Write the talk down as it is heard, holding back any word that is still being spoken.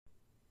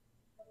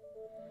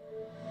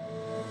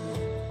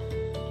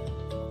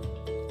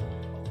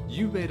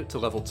You made it to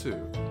level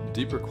 2,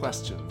 deeper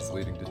questions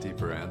leading to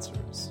deeper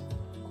answers.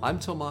 I'm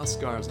Tomas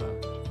Garza,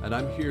 and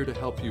I'm here to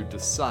help you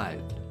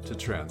decide to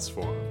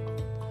transform.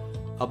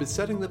 I'll be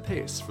setting the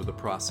pace for the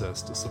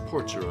process to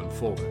support your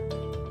unfolding.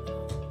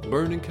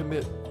 Learn and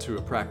commit to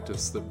a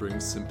practice that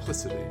brings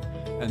simplicity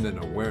and an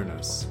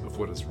awareness of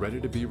what is ready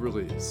to be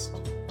released.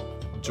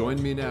 Join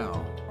me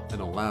now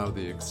and allow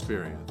the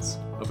experience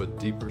of a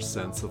deeper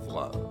sense of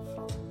love.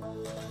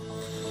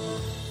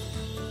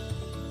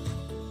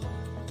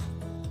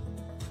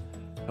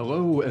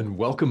 Hello and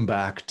welcome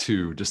back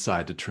to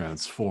Decide to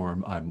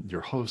Transform. I'm your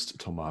host,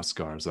 Tomas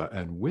Garza,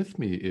 and with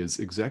me is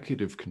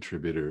executive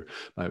contributor,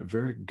 my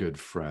very good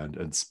friend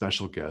and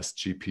special guest,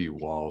 GP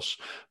Walsh,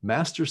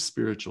 master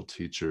spiritual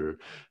teacher,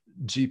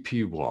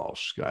 GP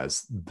Walsh.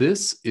 Guys,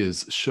 this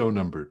is show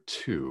number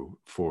 2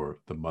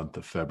 for the month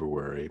of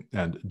February,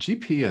 and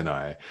GP and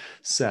I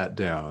sat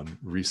down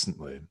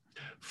recently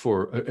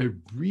for a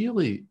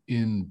really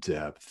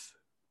in-depth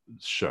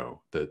show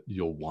that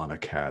you'll want to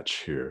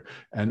catch here.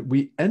 And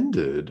we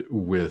ended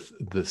with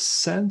the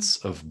sense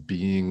of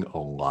being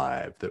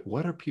alive, that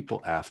what are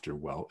people after?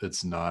 Well,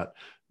 it's not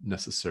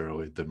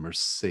necessarily the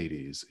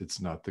Mercedes. It's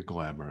not the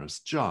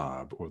glamorous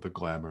job or the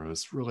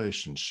glamorous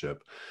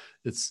relationship.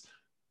 It's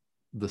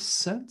the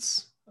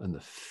sense and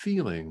the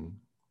feeling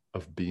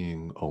of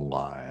being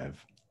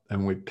alive.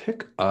 And we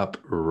pick up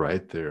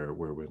right there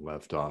where we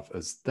left off,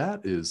 as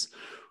that is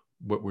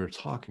what we're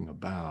talking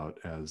about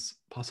as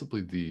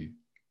possibly the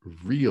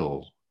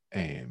real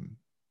aim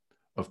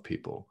of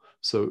people.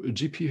 So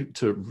GP,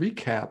 to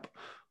recap,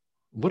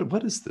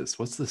 what is this?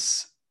 What's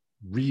this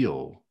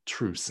real,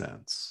 true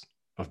sense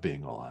of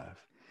being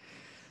alive?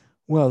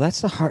 Well,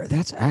 that's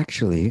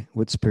actually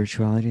what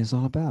spirituality is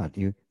all about.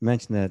 You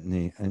mentioned that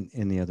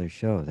in the other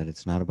show, that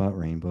it's not about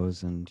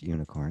rainbows and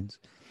unicorns,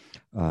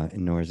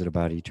 nor is it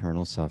about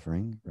eternal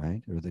suffering,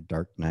 right? Or the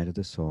dark night of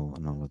the soul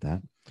and all of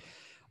that.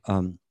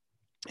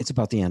 It's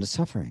about the end of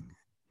suffering,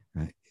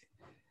 right?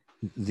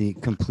 The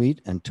complete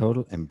and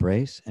total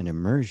embrace and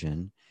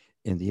immersion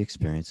in the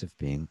experience of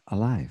being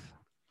alive.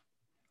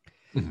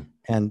 Mm-hmm.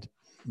 And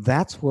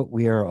that's what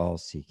we are all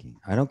seeking.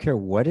 I don't care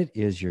what it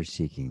is you're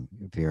seeking.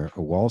 If you're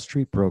a Wall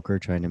Street broker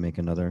trying to make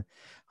another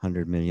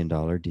 $100 million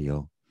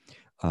deal,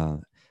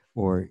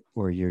 or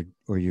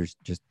you're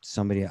just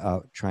somebody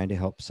out trying to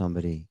help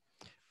somebody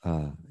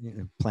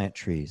plant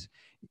trees,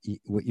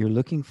 what you're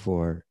looking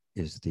for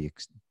is the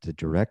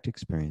direct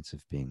experience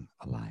of being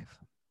alive.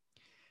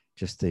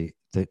 Just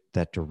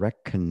that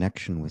direct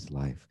connection with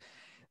life.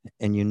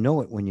 And you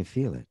know it when you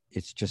feel it.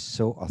 It's just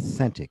so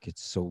authentic.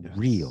 It's so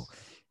real.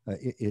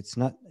 It's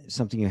not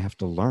something you have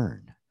to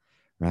learn,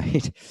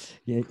 right?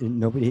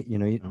 Nobody,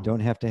 you don't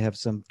have to have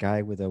some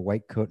guy with a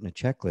white coat and a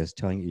checklist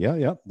telling you,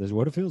 yeah, this is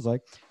what it feels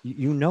like.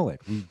 You know it.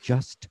 We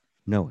just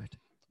know it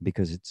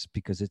because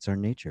it's our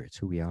nature. It's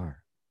who we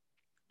are.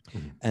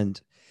 Mm-hmm.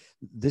 And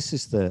this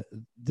is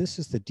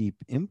the deep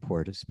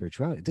import of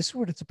spirituality. This is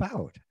what it's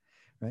about.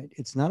 Right?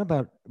 It's not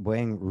about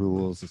weighing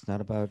rules. It's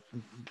not about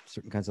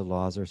certain kinds of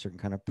laws or a certain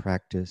kind of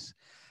practice.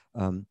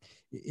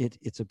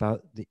 It's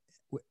about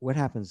what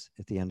happens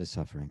at the end of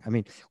suffering. I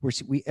mean,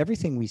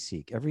 everything we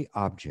seek, every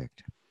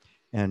object,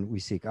 and we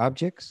seek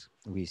objects.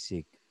 We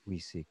seek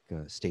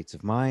states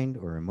of mind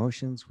or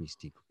emotions. We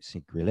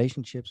seek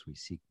relationships. We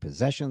seek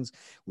possessions.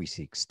 We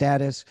seek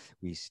status.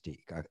 We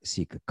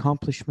seek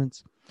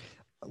accomplishments.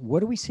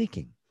 What are we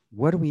seeking?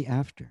 What are we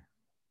after?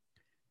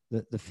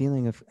 The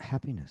feeling of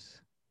happiness.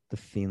 The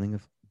feeling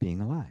of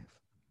being alive.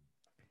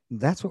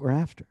 That's what we're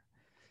after.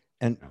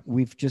 And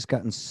we've just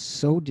gotten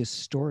so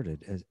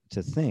distorted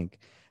to think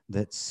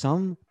that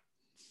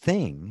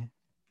something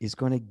is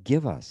going to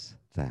give us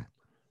that.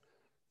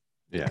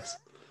 Yes.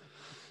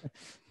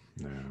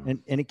 No.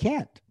 And it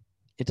can't.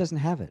 It doesn't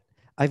have it.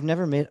 I've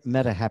never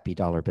met a happy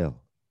dollar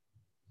bill.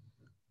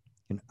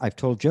 And I've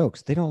told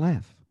jokes. They don't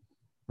laugh,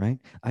 right?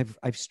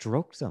 I've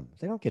stroked them.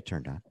 They don't get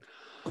turned on.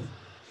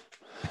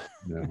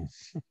 No.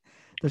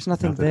 There's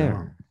nothing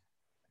there.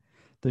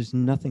 There's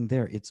nothing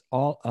there. It's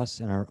all us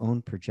and our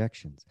own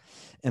projections.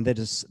 And that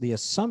is the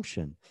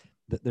assumption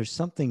that there's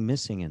something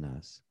missing in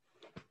us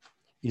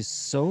is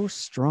so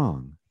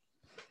strong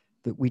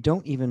that we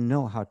don't even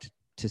know how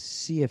to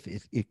see if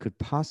it could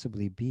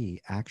possibly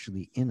be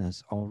actually in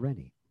us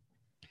already.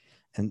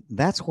 And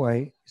that's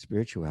why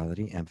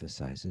spirituality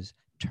emphasizes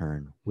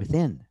turn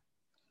within.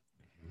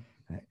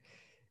 Right?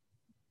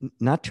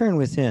 Not turn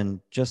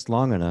within just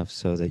long enough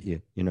so that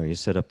you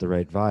set up the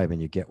right vibe and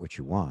you get what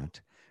you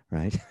want.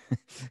 Right?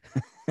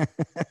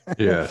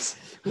 Yes.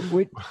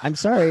 I'm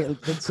sorry.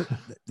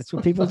 That's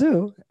what people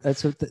do.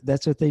 That's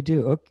what they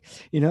do.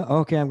 Okay,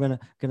 okay, I'm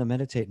gonna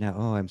meditate now.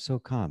 Oh, I'm so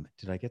calm.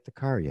 Did I get the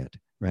car yet?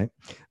 Right?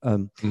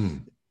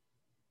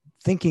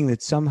 Thinking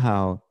that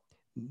somehow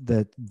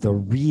that the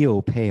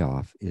real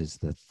payoff is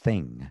the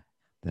thing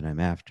that I'm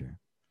after,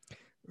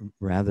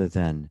 rather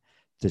than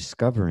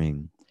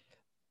discovering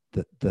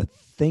that the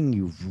thing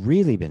you've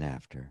really been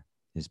after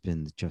has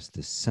been just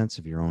this sense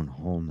of your own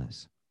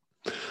wholeness.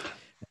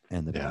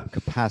 And the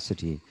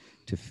capacity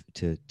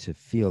to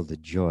feel the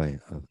joy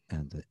of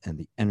and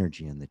the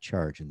energy and the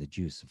charge and the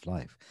juice of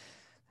life.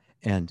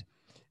 And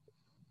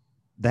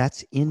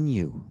that's in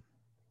you.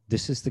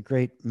 This is the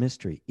great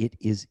mystery. It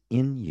is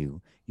in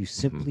you. You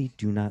simply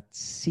do not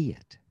see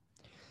it.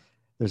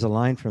 There's a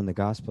line from the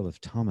Gospel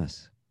of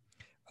Thomas.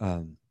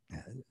 I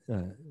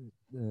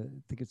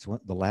think it's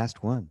the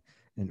last one.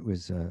 And it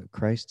was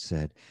Christ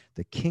said,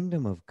 "The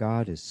kingdom of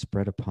God is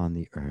spread upon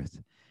the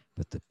earth,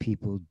 but the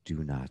people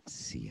do not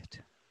see it."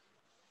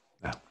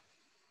 Yeah,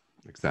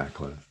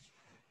 exactly.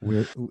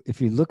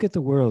 If you look at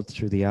the world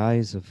through the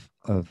eyes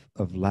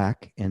of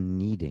lack and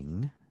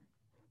needing,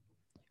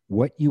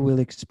 what you will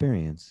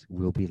experience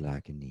will be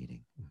lack and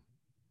needing.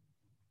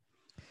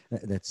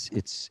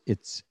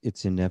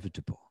 It's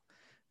inevitable,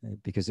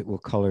 because it will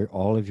color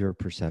all of your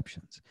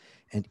perceptions.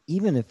 And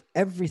even if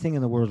everything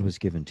in the world was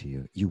given to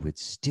you, you would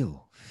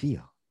still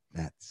feel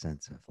that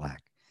sense of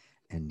lack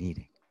and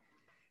needing.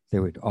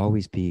 There would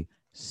always be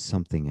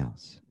something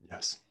else.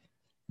 Yes.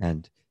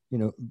 And,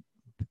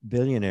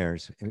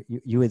 billionaires,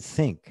 you would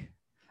think,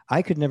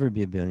 I could never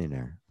be a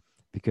billionaire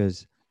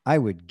because I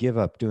would give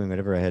up doing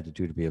whatever I had to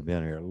do to be a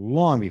billionaire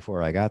long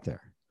before I got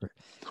there.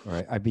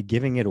 Or I'd be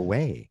giving it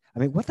away. I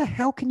mean, what the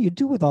hell can you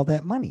do with all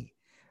that money,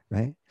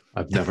 right?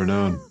 I've never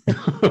known.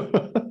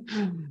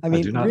 I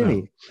mean,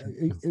 really,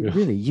 Yeah.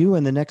 really, you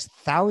and the next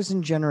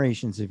 1,000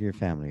 generations of your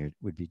family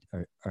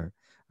are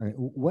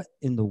what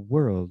in the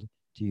world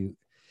do you?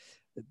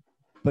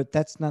 But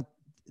that's not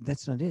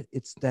it.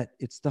 It's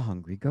the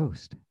hungry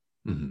ghost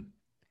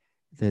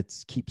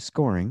that keeps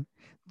scoring.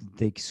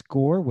 They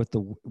score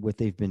what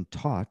they've been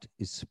taught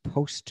is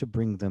supposed to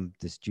bring them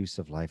this juice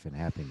of life and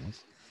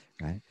happiness,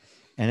 right?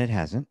 And it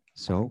hasn't.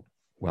 So,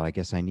 well, I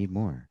guess I need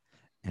more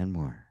and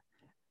more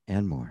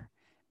and more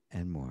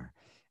and more.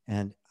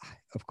 And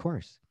of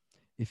course,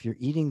 if you're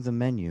eating the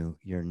menu,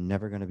 you're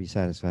never going to be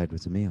satisfied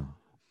with the meal.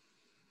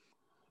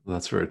 Well,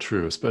 that's very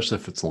true, especially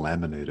if it's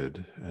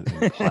laminated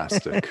in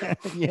plastic.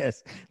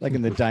 Yes, like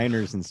in the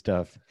diners and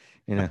stuff.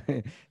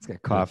 It's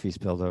got coffee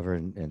spilled over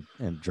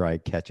and dry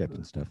ketchup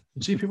and stuff.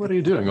 GP, what are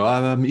you doing? Oh,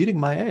 I'm eating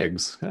my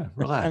eggs. Yeah,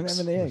 relax. I'm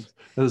having the eggs.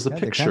 There's a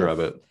picture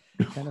of it.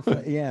 Kind of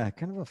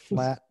a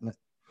flat,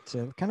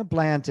 kind of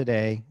bland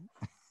today.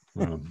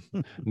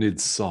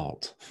 Needs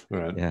salt,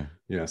 right? Yeah.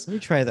 Yes. Let me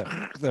try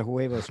the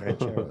huevos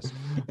rancheros.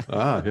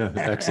 Yeah,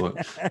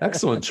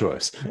 excellent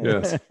choice.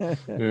 Yes.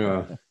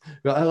 Yeah.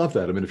 Well, I love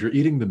that. I mean, if you're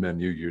eating the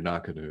menu, you're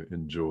not going to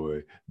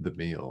enjoy the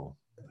meal.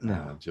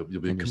 No, you'll be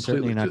and completely you're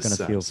certainly not going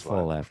to feel dissatisfied.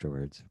 full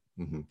afterwards.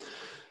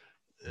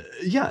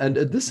 Yeah, and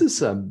this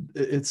is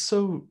it's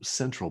so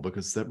central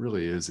because that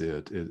really is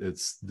it.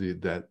 It's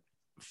that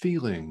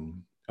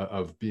feeling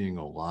of being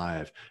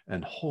alive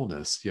and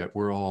wholeness. Yet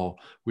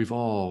we've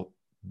all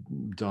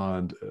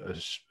donned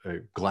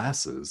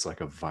glasses,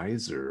 like a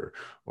visor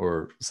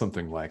or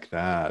something like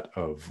that,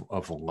 of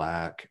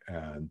lack.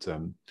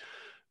 And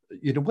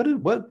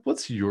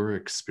what's your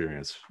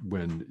experience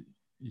when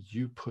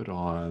you put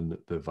on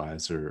the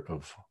visor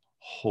of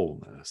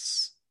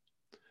wholeness?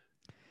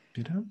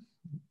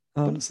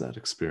 What is that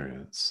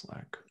experience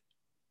like?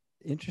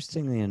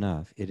 Interestingly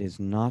enough, it is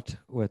not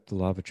what the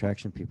law of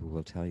attraction people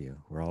will tell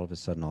you, where all of a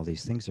sudden all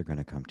these things are going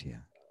to come to you.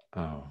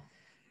 Oh,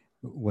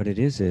 what it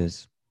is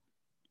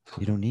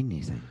you don't need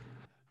anything.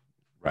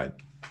 Right.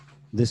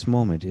 This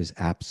moment is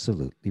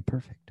absolutely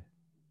perfect.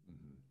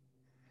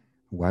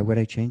 Why would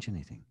I change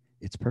anything?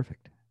 It's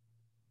perfect.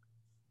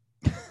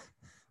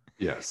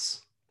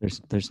 Yes.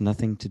 There's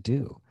nothing to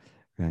do,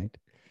 right?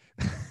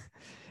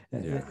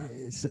 Yeah.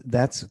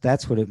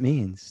 That's what it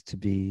means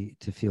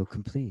to feel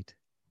complete.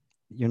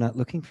 You're not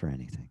looking for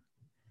anything.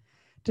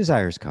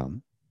 Desires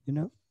come,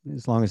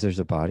 as long as there's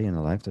a body and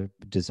a life, the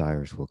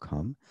desires will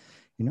come.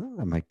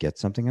 I might get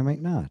something, I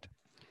might not.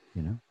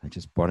 I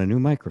just bought a new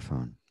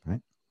microphone, right?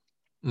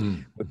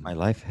 Would my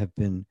life have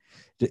been,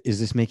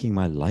 is this making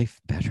my life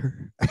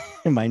better?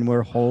 Am I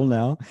more whole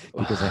now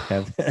because I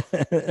have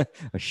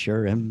a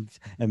Shure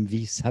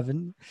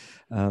MV7?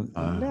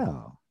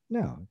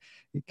 No.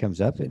 It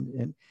comes up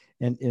and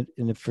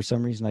if for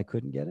some reason I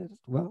couldn't get it,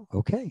 well,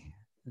 okay.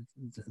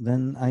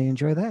 Then I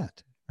enjoy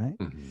that, right?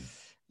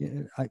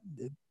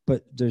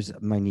 But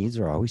my needs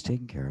are always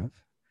taken care of,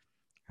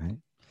 right?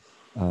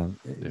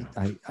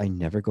 I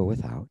never go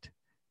without,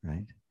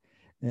 right?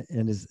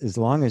 And as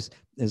long as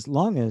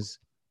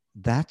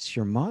that's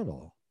your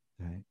model,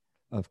 right,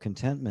 of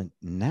contentment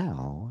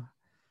now,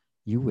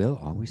 you will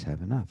always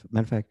have enough.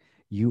 Matter of fact,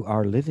 you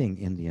are living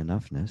in the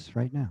enoughness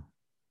right now.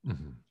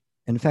 And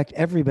in fact,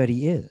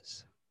 everybody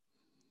is.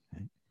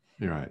 Right?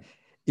 You're right.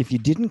 If you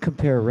didn't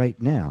compare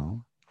right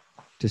now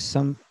to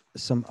some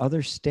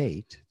other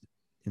state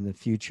in the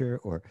future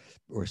or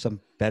some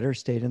better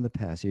state in the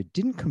past, you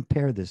didn't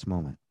compare this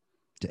moment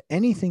to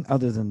anything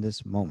other than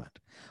this moment,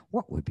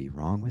 what would be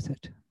wrong with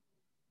it?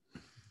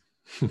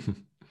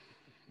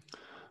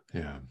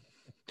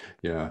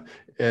 Yeah.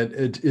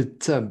 And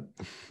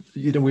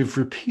we've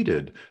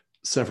repeated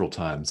several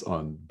times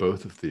on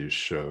both of these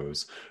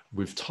shows,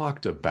 we've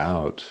talked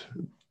about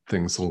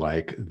things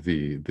like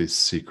the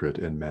secret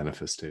and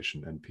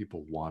manifestation, and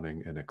people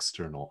wanting an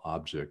external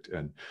object,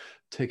 and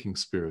taking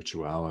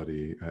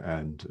spirituality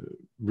and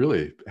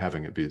really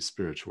having it be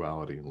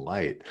spirituality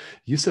light.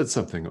 You said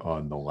something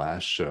on the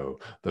last show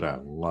that I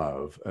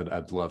love, and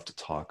I'd love to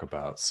talk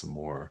about some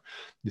more.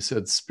 You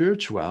said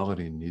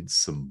spirituality needs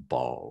some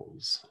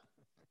balls.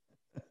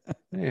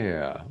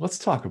 Yeah, let's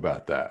talk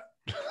about that.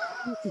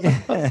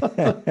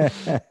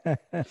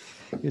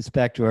 It's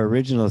back to our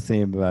original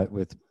theme about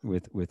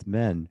with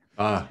men.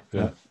 Yeah.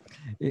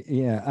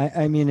 Yeah,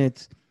 I mean uh,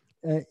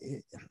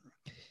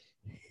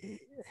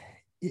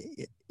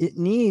 it, it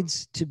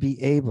needs to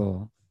be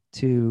able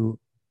to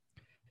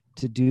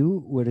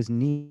do what is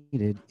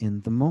needed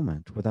in the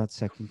moment without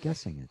second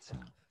guessing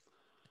itself.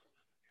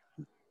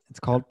 It's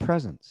called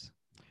presence,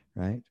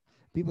 right?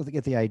 People that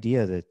get the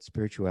idea that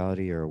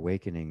spirituality or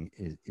awakening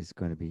is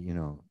going to be,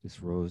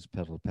 this rose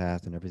petal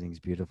path and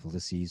everything's beautiful, the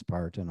seas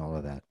part and all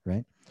of that,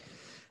 right?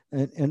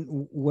 And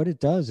what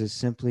it does is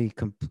simply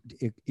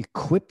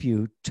equip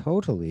you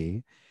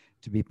totally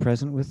to be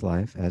present with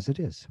life as it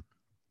is.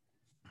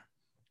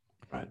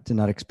 Right. To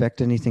not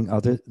expect anything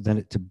other than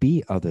it to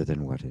be other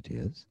than what it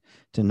is,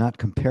 to not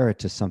compare it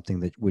to something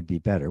that would be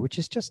better, which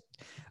is just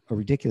a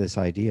ridiculous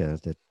idea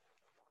that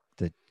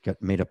got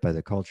made up by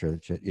the culture.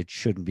 It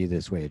shouldn't be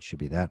this way. It should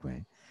be that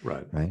way.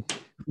 Right. Right.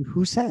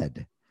 Who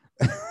said?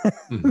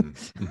 Mm-hmm.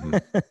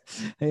 Mm-hmm.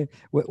 Hey,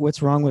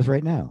 what's wrong with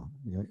right now?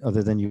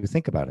 Other than you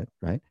think about it,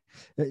 right?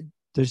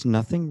 There's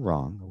nothing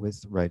wrong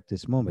with right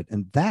this moment.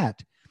 And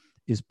that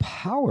is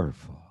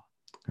powerful,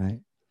 right?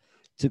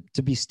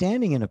 To be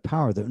standing in a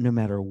power that no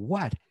matter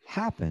what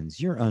happens,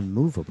 you're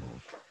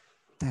unmovable.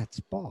 That's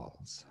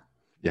balls.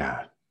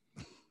 Yeah.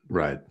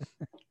 Right.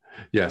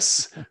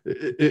 Yes.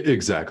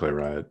 Exactly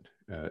right.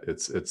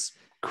 It's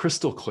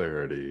crystal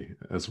clarity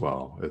as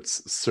well.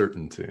 It's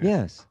certainty.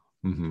 Yes.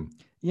 Mm-hmm.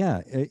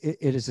 Yeah.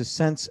 It is a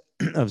sense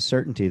of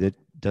certainty that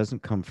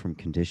doesn't come from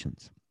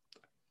conditions.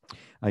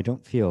 I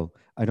don't feel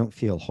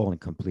whole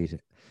and complete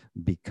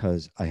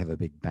because I have a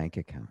big bank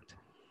account.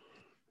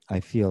 I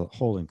feel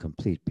whole and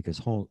complete because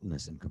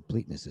wholeness and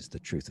completeness is the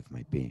truth of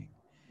my being.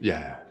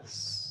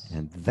 Yes.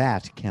 And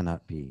that's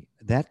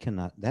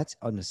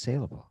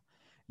unassailable.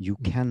 You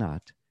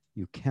cannot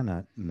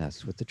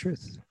mess with the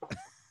truth.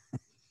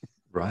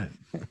 Right.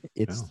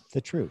 It's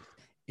the truth.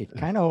 It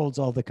kind of holds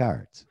all the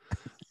cards.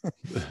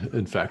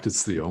 In fact,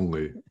 it's the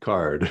only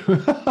card.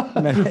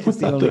 It's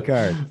the only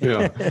card.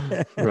 Yeah.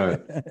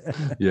 Right.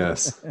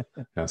 Yes.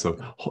 Yeah. So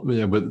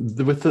yeah, but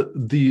with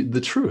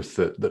the truth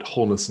that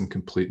wholeness and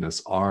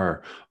completeness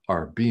are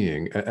our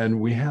being, and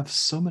we have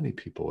so many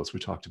people, as we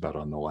talked about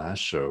on the last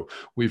show,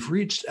 we've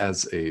reached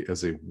as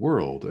a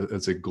world,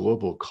 as a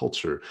global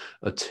culture,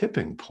 a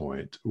tipping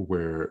point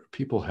where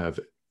people have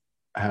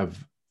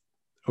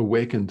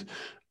awakened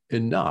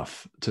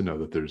enough to know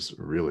that there's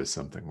really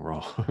something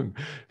wrong,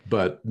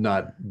 but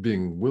not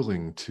being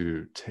willing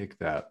to take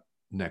that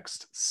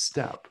next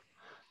step.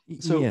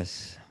 So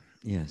yes.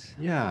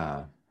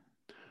 yeah,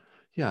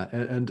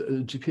 and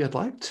GP, I'd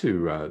like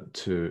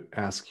to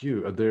ask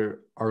you: there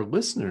are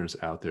listeners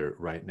out there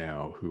right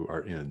now who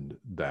are in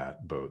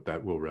that boat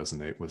that will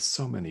resonate with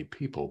so many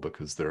people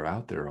because they're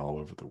out there all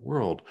over the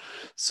world.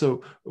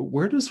 So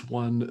where does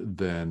one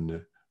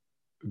then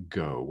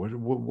go?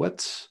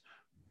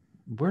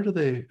 Where do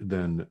they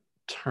then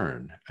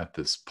turn at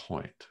this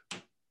point?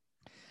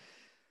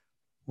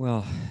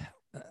 Well,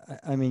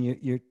 I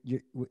mean,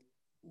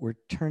 we're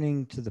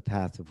turning to the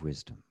path of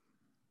wisdom,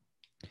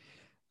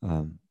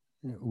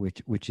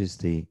 which is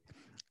the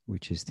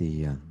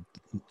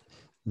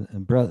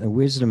brother,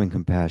 wisdom and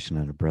compassion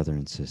are a brother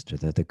and sister.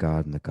 They're the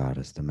God and the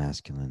goddess, the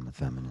masculine and the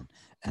feminine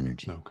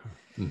energy. Okay.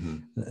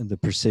 Mm-hmm. The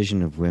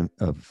precision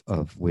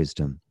of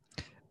wisdom.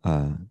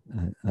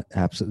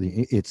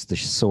 Absolutely, it's the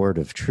sword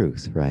of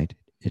truth, right?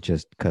 It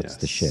just cuts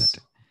the shit.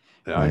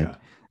 Right?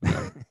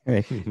 Yeah.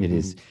 Right? It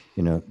is,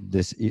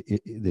 this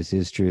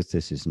is truth,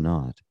 this is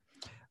not.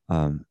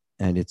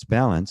 And it's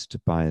balanced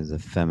by the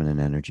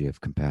feminine energy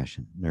of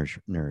compassion,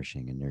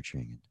 nourishing and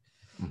nurturing,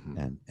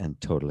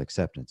 and total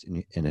acceptance.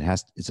 And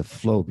it's a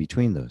flow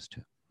between those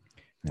two,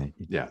 right?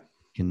 Yeah.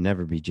 Can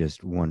never be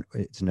just one.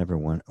 It's never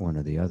one or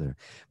the other.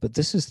 But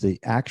this is the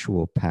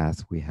actual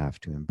path we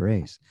have to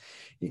embrace.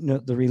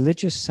 The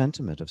religious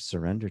sentiment of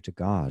surrender to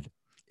God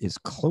is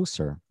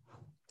closer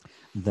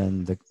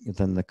than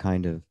the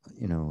kind of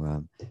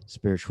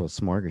spiritual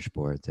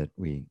smorgasbord that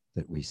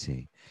we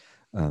see.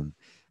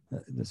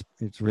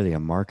 It's really a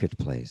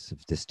marketplace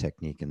of this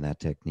technique and that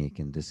technique,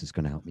 and this is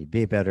going to help me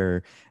be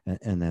better,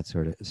 and that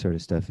sort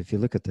of stuff. If you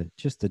look at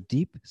just the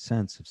deep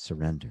sense of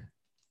surrender,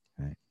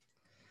 right?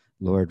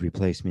 Lord,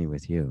 replace me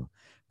with you.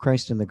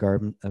 Christ in the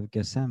Garden of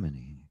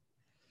Gethsemane.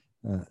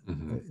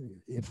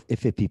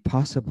 If it be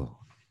possible,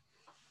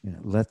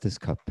 let this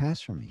cup pass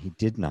from me. He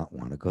did not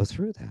want to go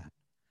through that.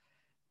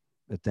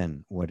 But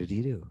then what did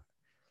he do?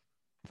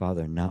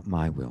 Father, not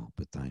my will,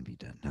 but thine be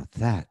done. Now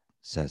that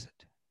says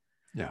it.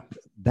 Yeah.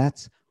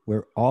 That's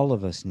where all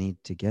of us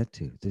need to get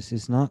to. This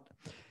is not,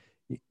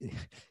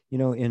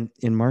 in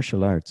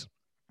martial arts,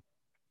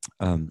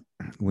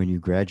 when you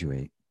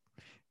graduate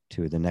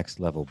to the next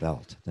level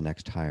belt, the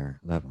next higher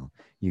level,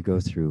 you go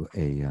through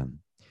a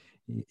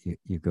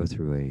you go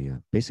through a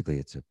basically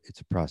it's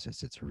a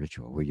process, it's a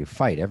ritual where you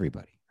fight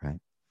everybody, right?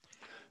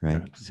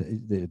 Right. So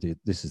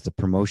this is the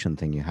promotion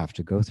thing you have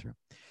to go through,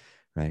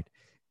 right?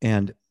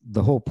 And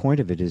the whole point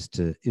of it is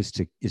to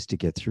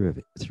get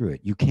through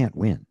it. You can't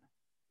win.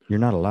 You're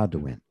not allowed to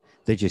win.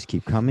 They just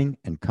keep coming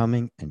and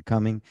coming and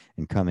coming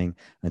and coming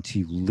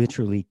until you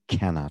literally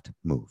cannot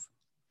move.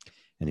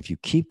 And if you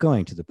keep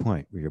going to the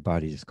point where your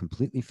body just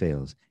completely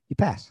fails, you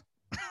pass.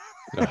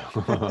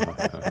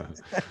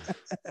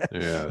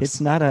 Yes. It's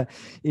not a,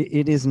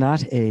 it is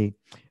not a,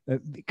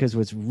 because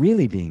what's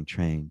really being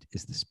trained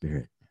is the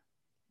spirit.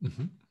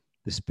 Mm-hmm.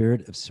 The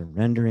spirit of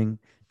surrendering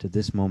to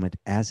this moment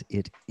as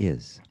it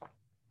is.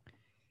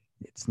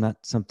 It's not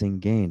something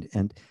gained.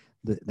 And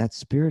that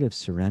spirit of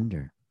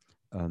surrender,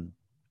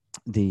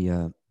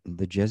 the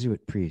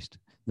Jesuit priest,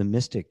 the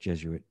mystic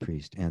Jesuit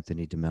priest,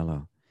 Anthony de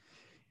Mello,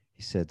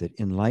 he said that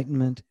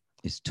enlightenment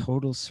is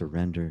total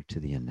surrender to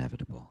the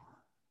inevitable.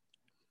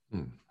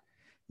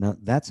 Now,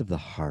 that's of the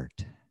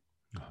heart.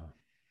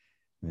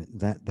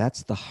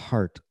 That's the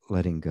heart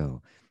letting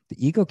go. The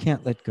ego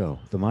can't let go.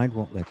 The mind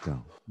won't let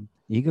go.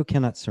 The ego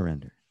cannot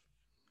surrender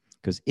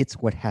because it's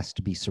what has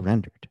to be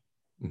surrendered.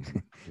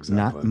 Exactly.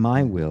 Not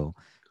my will,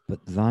 but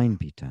thine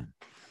be done.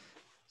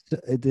 So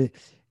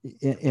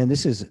and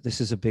this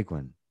is a big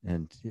one.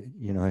 And,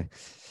 you know, I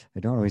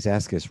don't always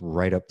ask this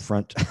right up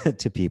front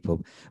to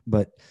people,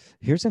 but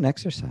here's an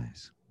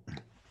exercise.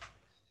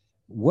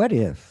 What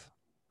if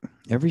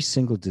every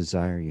single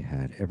desire you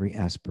had, every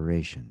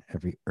aspiration,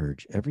 every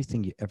urge,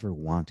 everything you ever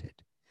wanted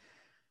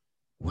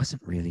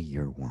wasn't really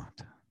your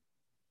want?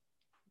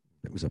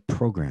 It was a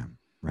program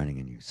running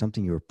in you,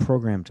 something you were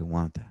programmed to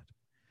want that.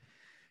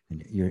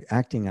 And you're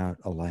acting out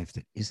a life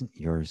that isn't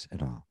yours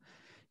at all.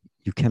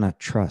 You cannot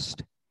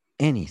trust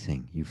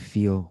anything you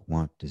feel,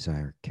 want,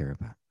 desire, care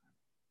about.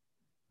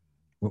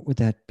 What would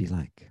that be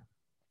like?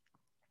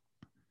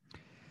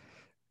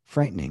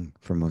 Frightening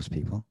for most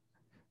people,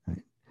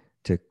 right?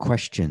 To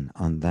question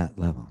on that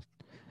level.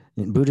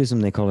 In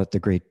Buddhism, they call it the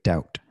great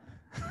doubt.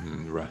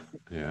 Right.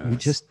 Yeah. You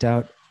just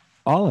doubt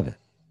all of it.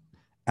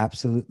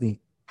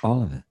 Absolutely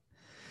all of it.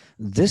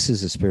 This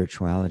is a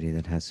spirituality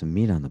that has some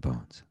meat on the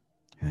bones.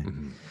 Right?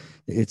 Mm-hmm.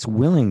 It's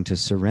willing to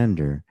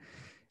surrender,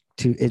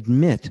 to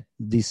admit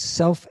the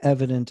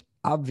self-evident,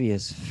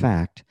 obvious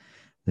fact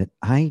that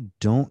I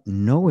don't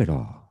know it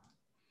all.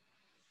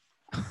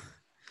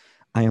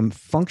 I am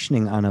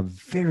functioning on a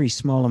very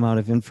small amount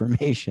of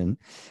information.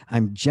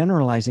 I'm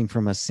generalizing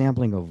from a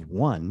sampling of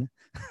one.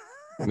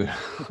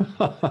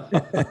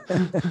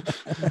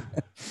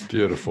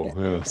 Beautiful,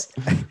 yes.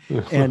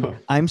 And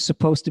I'm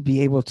supposed to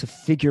be able to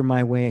figure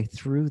my way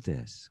through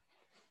this.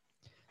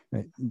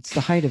 Right? It's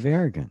the height of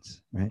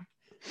arrogance, right?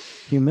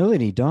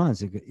 Humility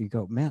dawns. You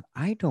go, man,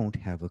 I don't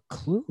have a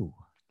clue.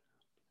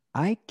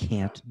 I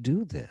can't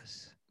do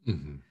this.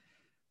 Mm-hmm.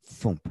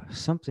 Thump.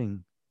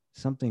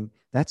 Something,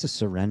 that's a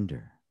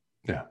surrender.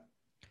 Yeah.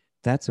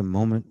 That's a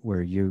moment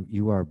where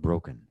you are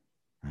broken,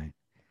 right?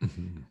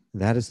 Mm-hmm.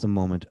 That is the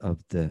moment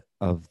of the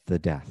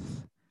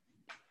death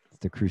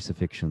the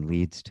crucifixion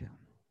leads to.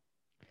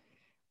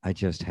 I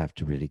just have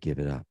to really give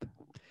it up.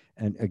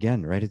 And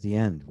again, right at the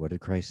end, what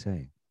did Christ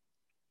say?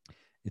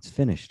 It's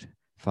finished.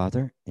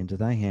 Father, into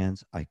thy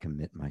hands I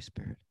commit my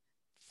spirit.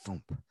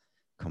 Thump.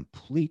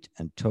 Complete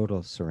and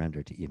total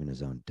surrender to even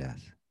his own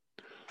death.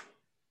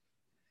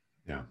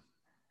 Yeah.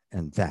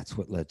 And that's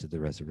what led to the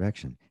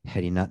resurrection.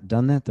 Had he not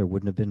done that, there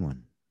wouldn't have been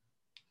one.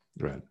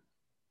 Right.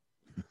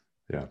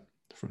 Yeah.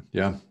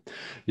 Yeah.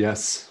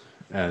 Yes.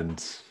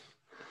 And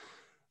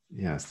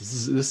yes,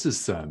 this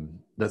is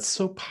that's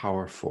so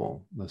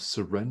powerful. The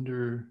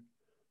surrender,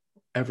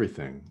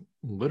 everything,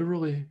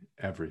 literally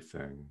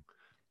everything.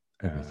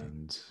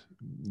 And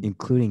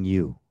including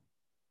you.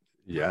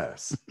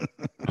 Yes.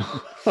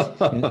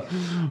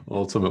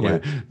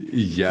 Ultimately,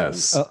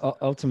 yes.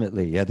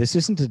 Ultimately, yeah. This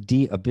isn't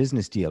a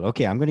business deal.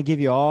 Okay, I'm going to give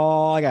you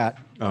all I got.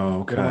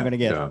 Oh, okay. What am I going to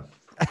get? Yeah.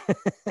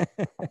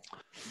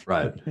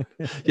 Right.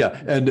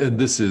 Yeah. And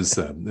this is,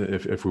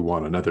 if we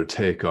want another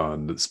take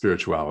on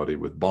spirituality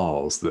with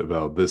balls, that,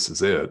 well, this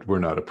is it. We're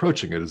not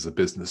approaching it as a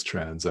business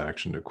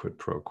transaction, a quid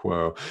pro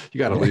quo. You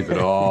got to leave it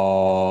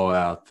all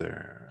out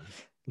there.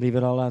 Leave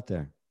it all out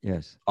there.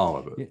 Yes. All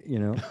of it. You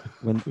know,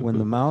 when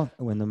the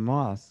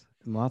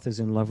moth is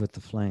in love with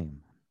the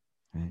flame,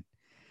 right?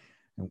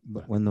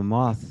 But when the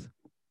moth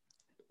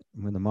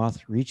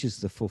reaches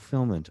the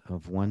fulfillment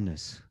of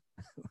oneness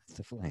with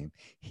the flame,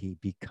 he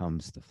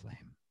becomes the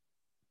flame.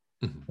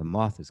 Mm-hmm. The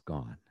moth is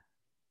gone.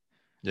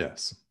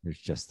 Yes. There's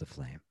just the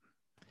flame.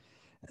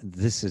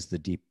 This is the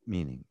deep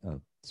meaning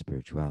of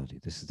spirituality.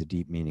 This is the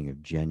deep meaning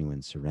of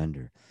genuine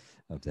surrender,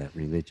 of that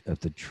of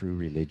the true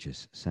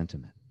religious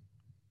sentiment,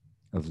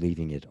 of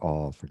leaving it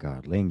all for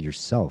God, laying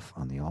yourself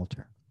on the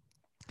altar.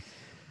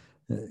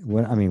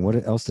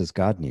 What else does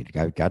God need?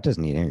 God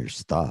doesn't need any of your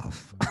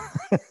stuff.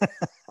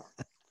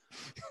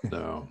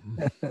 No.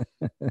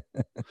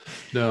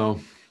 No.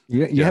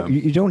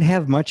 You don't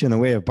have much in the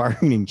way of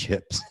bargaining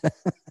chips.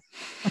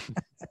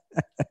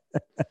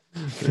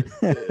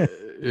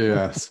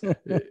 Yes,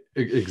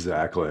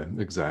 exactly.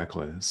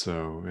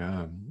 So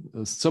yeah,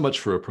 so much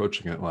for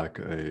approaching it like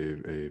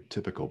a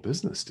typical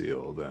business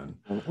deal. Then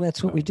Well,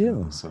 that's what we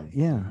do. so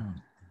Yeah.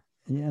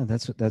 Yeah,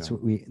 that's yeah.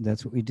 what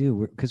we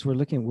do, because we're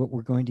looking at what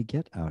we're going to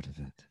get out of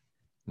it.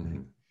 Right?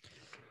 Mhm.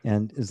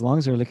 And as long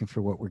as we're looking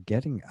for what we're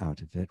getting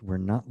out of it, we're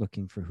not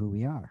looking for who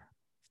we are.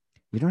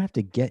 You don't have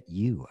to get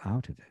you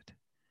out of it.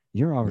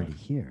 You're already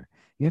here.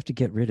 You have to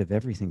get rid of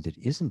everything that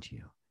isn't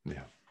you.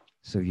 Yeah.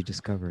 So you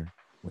discover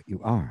what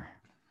you are.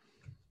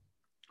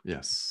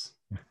 Yes.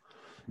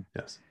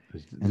 Yes.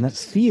 And that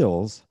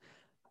feels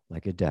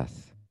like a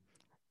death.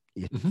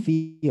 It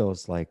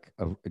feels like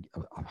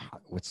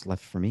what's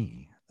left for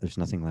me. There's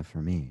nothing left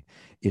for me.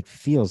 It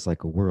feels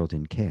like a world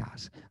in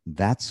chaos.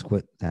 That's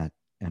what that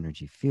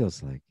energy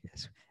feels like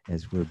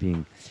as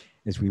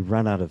we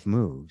run out of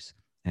moves,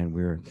 and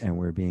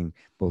we're being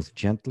both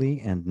gently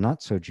and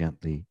not so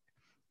gently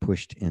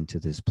pushed into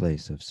this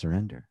place of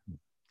surrender.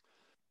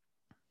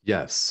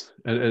 Yes,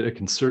 and it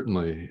can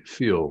certainly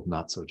feel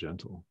not so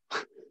gentle.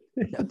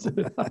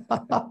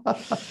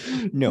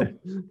 No.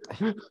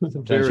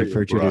 Sometimes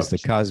referred to it as the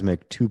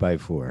cosmic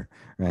 2x4,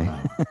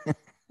 right?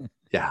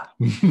 Yeah.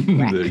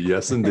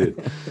 Yes, indeed.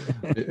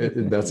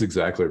 That's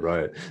exactly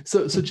right.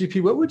 So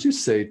GP, what would you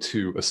say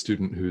to a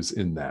student who's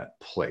in that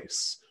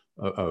place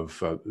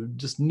of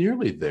just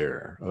nearly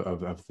there,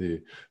 of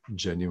the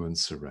genuine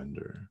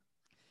surrender?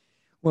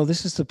 Well,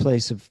 this is the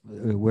place of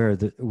where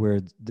the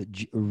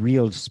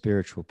real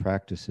spiritual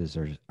practices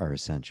are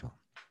essential.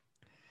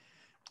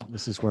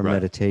 This is where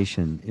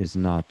meditation is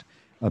not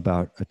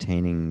about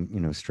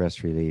attaining,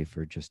 stress relief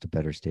or just a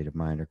better state of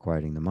mind or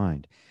quieting the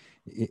mind.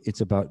 It's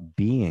about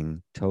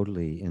being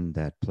totally in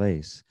that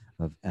place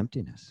of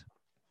emptiness.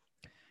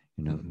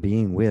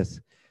 Being with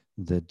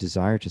the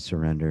desire to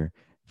surrender,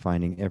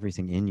 finding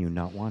everything in you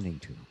not wanting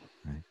to.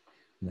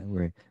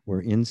 Right?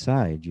 We're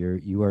inside.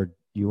 You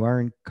are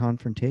in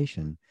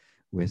confrontation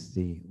with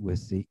the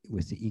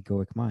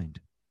egoic mind.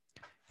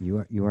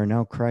 You are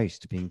now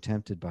Christ being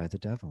tempted by the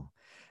devil,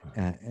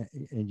 and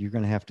you're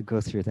going to have to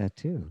go through that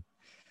too.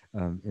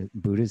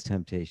 Buddha's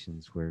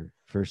temptations were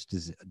first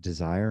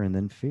desire and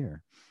then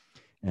fear,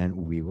 and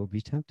we will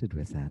be tempted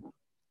with that.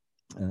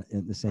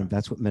 In the same,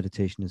 that's what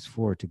meditation is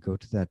for, to go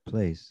to that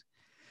place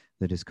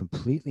that is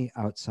completely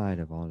outside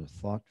of all the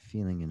thought,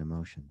 feeling, and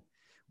emotion,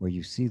 where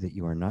you see that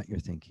you are not your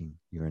thinking,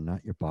 you are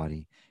not your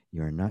body,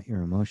 you are not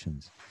your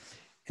emotions,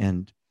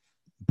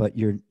 but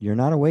you're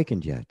not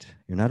awakened yet.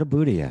 You're not a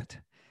Buddha yet.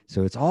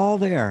 So it's all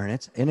there,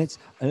 and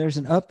there's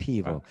an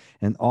upheaval,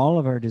 and all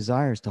of our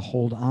desires to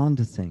hold on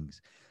to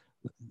things.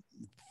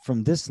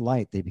 From this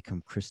light, they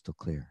become crystal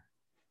clear.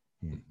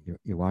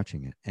 You're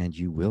watching it, and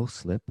you will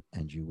slip,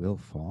 and you will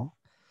fall.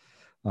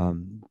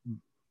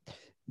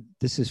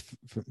 This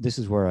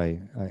is where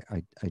I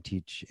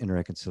teach inner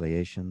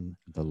reconciliation,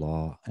 the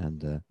law,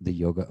 and the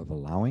yoga of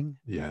allowing.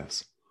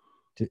 Yes.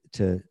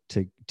 To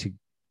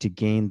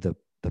gain the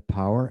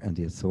power and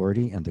the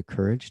authority and the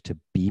courage to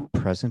be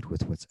present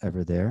with what's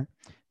ever there,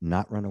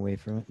 not run away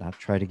from it, not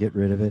try to get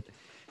rid of it,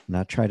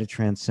 not try to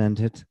transcend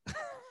it.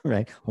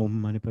 Right?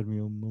 Om mani padme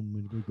hum, om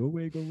mani padme, go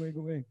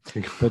away.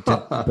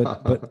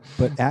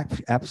 But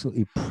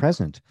absolutely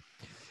present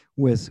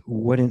with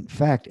what in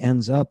fact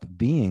ends up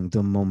being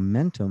the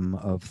momentum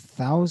of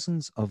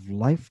thousands of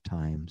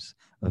lifetimes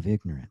of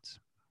ignorance.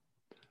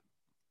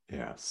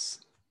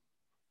 Yes.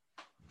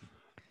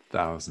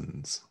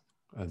 Thousands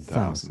and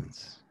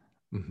thousands.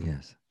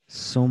 Yes.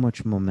 So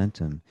much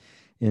momentum.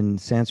 In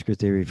Sanskrit,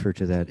 they refer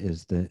to that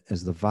as the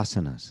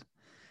vasanas,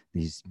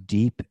 these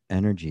deep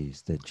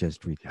energies that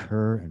just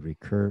recur and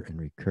recur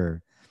and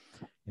recur.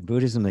 In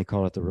Buddhism, they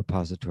call it the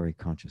repository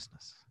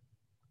consciousness.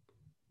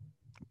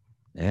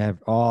 They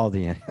have all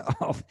the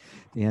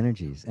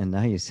energies. And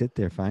now you sit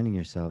there finding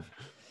yourself,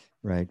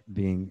 right,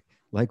 being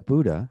like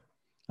Buddha.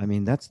 I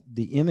mean, that's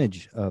the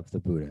image of the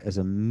Buddha as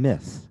a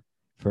myth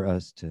for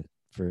us to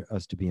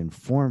be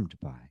informed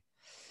by.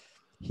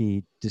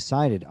 He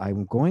decided,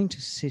 I'm going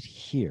to sit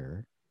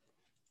here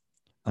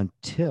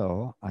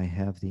until I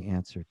have the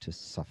answer to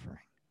suffering,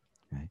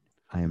 right?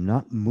 I am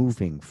not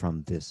moving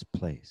from this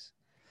place,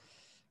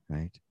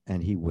 right?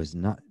 And he was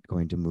not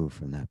going to move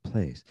from that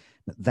place.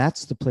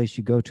 That's the place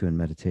you go to in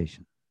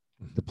meditation,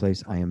 the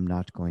place I am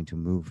not going to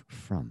move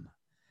from.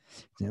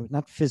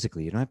 Not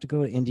physically. You don't have to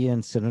go to India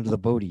and sit under the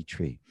Bodhi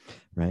tree,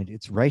 right?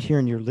 It's right here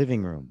in your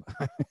living room.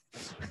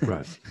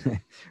 Right.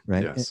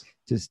 Right. Yes.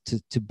 Just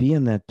to be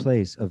in that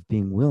place of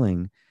being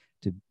willing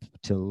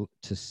to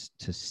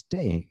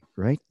stay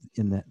right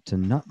in that, to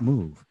not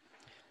move.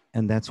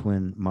 And that's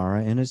when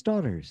Mara and his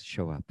daughters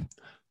show up.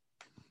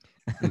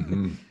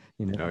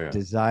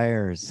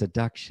 Desire,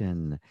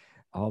 seduction,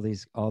 all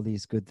these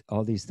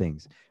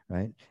things,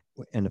 right?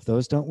 And if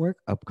those don't work,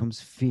 up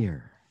comes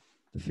fear,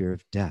 the fear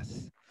of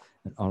death,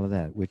 and all of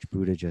that, which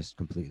Buddha just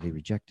completely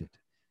rejected.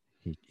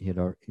 He had,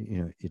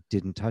 it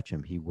didn't touch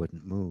him. He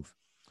wouldn't move.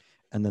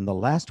 And then the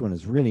last one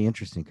is really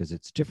interesting because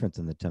it's different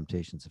than the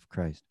temptations of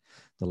Christ.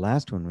 The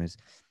last one was,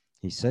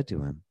 he said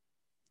to him,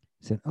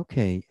 he said,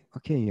 okay,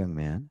 young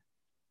man,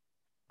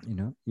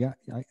 yeah,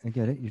 I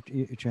get it.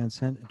 You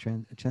transcend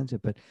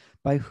it, but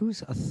by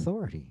whose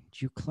authority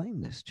do you claim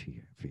this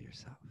for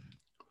yourself?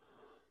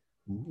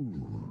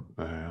 Ooh.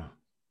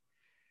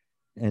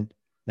 And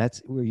that's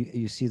where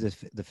you see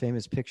the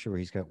famous picture where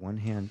he's got one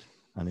hand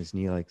on his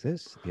knee like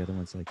this, the other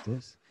one's like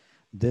this.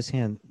 This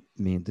hand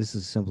this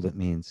is a symbol that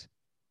means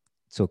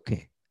it's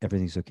okay.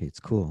 Everything's okay. It's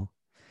cool.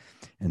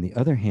 And the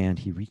other hand,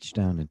 he reached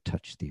down and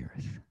touched the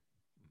earth.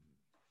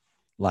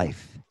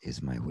 Life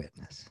is my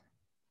witness.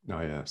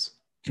 Oh, yes.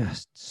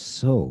 Just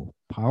so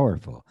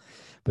powerful.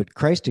 But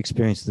Christ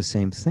experienced the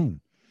same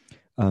thing.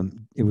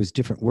 It was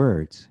different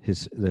words.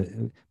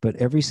 But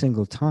every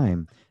single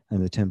time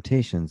in the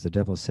temptations, the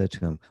devil said to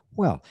him,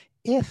 well,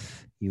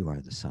 if you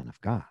are the Son of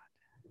God.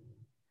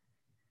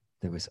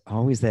 There was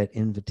always that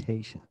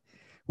invitation.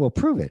 Well,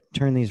 prove it.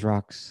 Turn these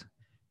rocks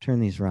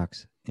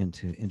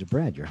into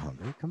bread. You're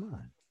hungry. Come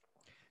on.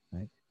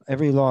 Right?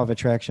 Every law of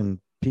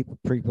attraction,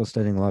 people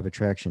studying the law of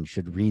attraction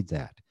should read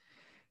that.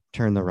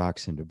 Turn the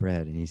rocks into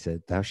bread. And he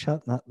said, thou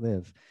shalt not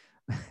live.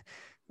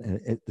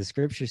 The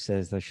scripture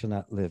says, thou shalt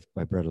not live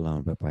by bread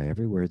alone, but by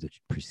every word that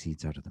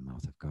proceeds out of the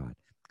mouth of God,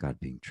 God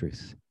being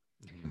truth.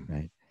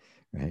 Right?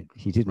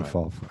 He didn't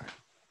fall for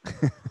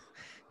it.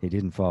 He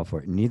didn't fall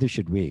for it. Neither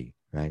should we.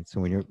 Right?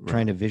 So when you're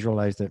trying to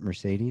visualize that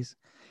Mercedes,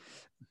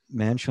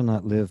 man shall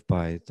not live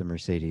by the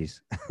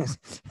Mercedes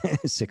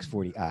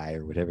 640i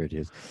or whatever it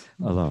is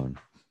alone.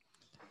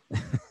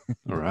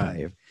 All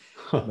right.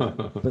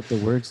 but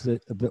the words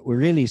that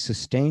really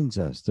sustains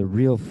us, the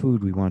real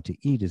food we want to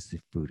eat, is the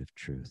food of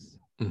truth.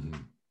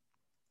 Mm-hmm.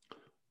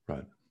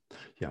 Right.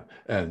 Yeah.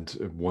 And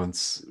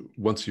once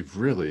you've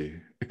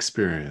really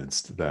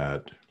experienced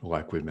that,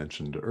 like we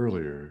mentioned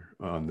earlier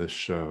on this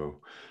show,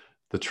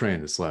 the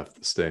train has left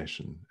the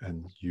station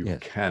and you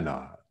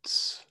cannot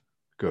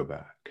go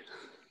back.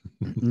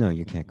 No,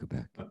 you can't go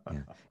back.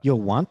 Yeah.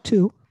 You'll want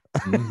to.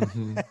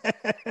 Mm-hmm.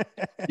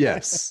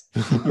 Yes.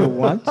 You'll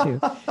want to.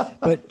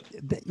 But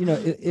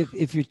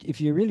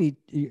if you really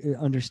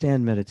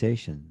understand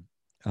meditation,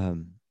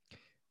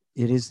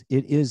 it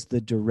is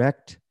the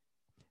direct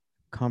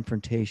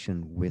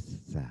confrontation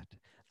with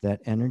that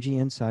energy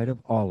inside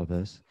of all of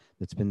us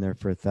that's been there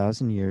for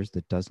 1,000 years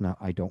that does not.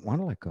 I don't want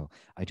to let go.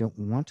 I don't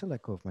want to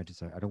let go of my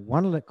desire. I don't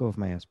want to let go of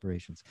my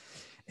aspirations.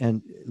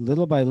 And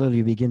little by little,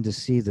 you begin to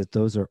see that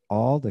those are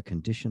all the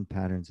conditioned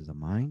patterns of the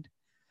mind.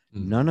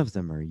 Mm-hmm. None of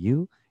them are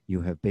you.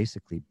 You have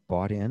basically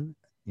bought in.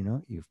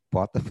 You've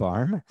bought the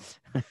farm.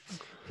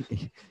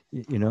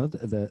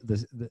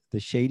 The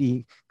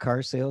shady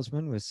car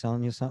salesman was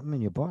selling you something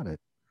and you bought it.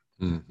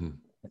 Mm-hmm.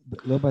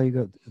 But little by you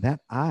go,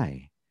 that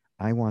I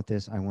want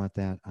this, I want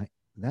that.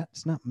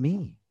 That's not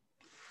me.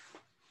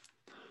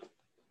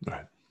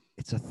 Right.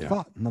 It's a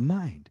thought in the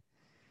mind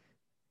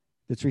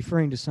that's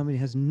referring to somebody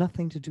who has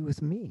nothing to do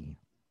with me.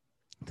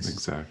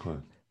 Exactly.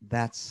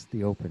 That's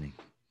the opening.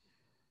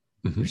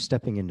 Mm-hmm. You're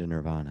stepping into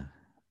nirvana.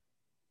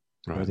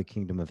 Right. Or the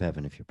kingdom of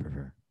heaven, if you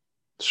prefer.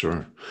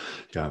 Sure.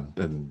 Yeah.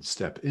 And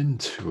step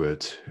into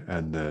it.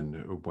 And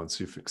then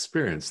once you've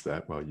experienced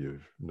that, well,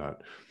 you're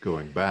not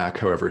going back.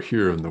 However,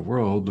 here in the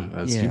world,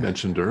 as you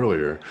mentioned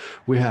earlier,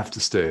 we have to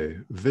stay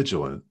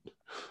vigilant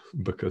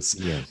because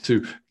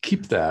to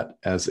keep that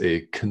as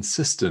a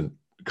constant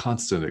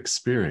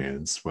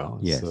experience,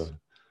 well,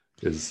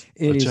 is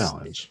a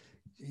challenge.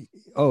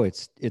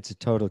 It's a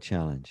total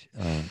challenge.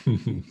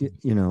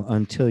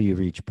 Until you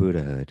reach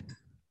Buddhahood.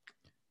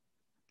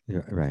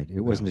 Right.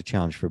 It wasn't a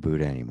challenge for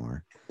Buddha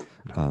anymore.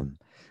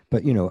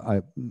 But,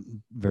 a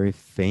very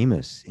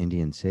famous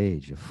Indian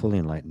sage, a fully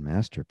enlightened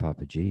master,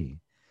 Papaji,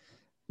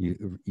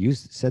 you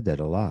said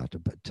that a lot,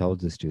 but told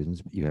the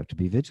students, you have to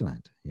be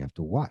vigilant. You have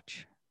to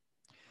watch.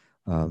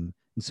 And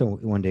so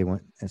one day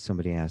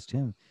somebody asked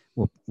him,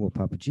 well,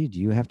 Papaji, do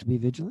you have to be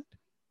vigilant?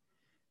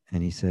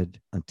 And he said,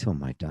 until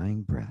my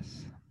dying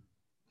breath.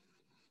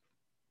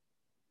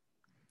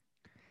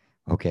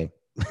 Okay.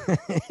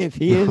 If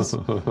he is,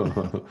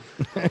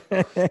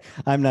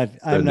 I'm not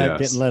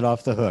getting let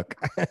off the hook.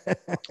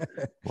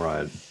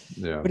 Right.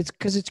 Yeah. But it's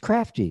because it's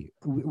crafty.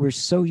 We're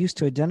so used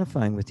to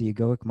identifying with the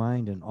egoic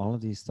mind and all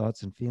of these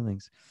thoughts and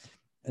feelings.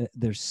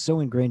 They're so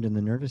ingrained in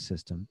the nervous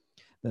system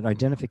that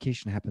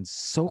identification happens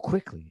so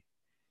quickly.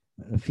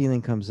 A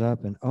feeling comes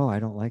up and, I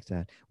don't like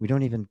that. We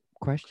don't even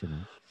question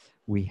it.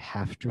 We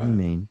have to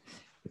remain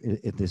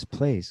at this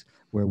place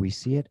where we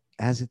see it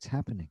as it's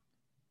happening.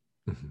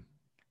 Mm-hmm.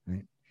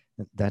 Right.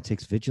 That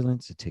takes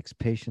vigilance. It takes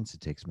patience.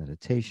 It takes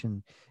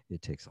meditation.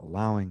 It takes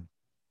allowing.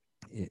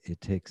 It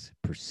takes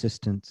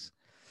persistence.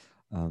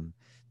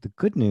 The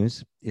good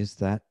news is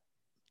that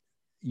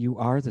you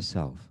are the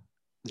self.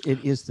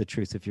 It is the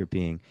truth of your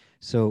being.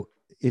 So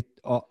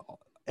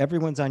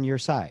everyone's on your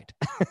side.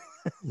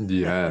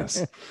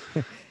 Yes.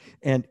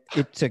 And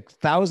it took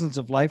thousands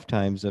of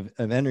lifetimes of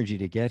energy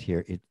to get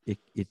here.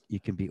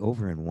 It can be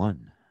over in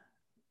one.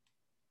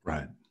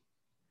 Right.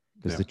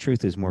 Because the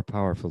truth is more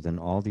powerful than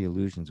all the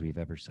illusions we've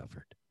ever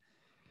suffered.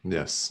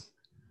 Yes.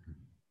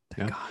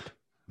 Thank Yeah.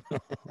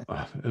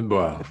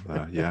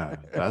 God. Yeah,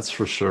 that's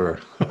for sure.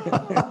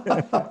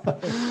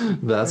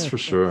 That's for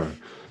sure.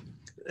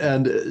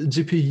 And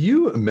GP,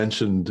 you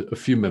mentioned a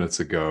few minutes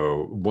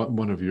ago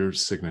one of your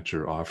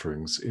signature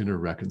offerings, inner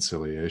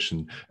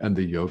reconciliation and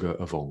the yoga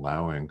of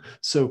allowing.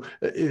 So,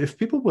 if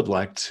people would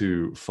like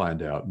to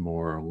find out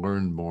more,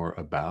 learn more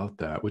about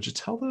that, would you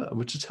tell the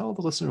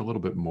listener a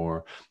little bit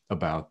more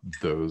about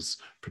those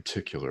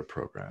particular Yeah,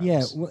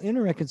 programs? well,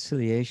 inner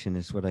reconciliation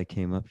is what I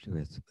came up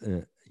with,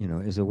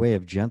 is a way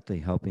of gently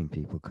helping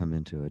people come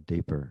into a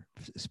deeper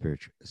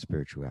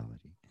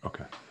spirituality.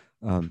 Okay.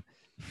 Um,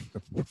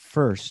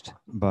 First,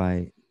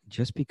 by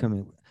just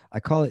becoming, I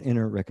call it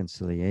inner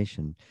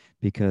reconciliation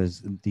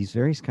because these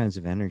various kinds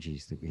of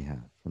energies that we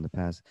have from the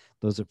past,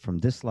 those are from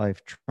this life,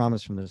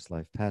 traumas from this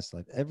life, past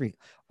life,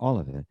 all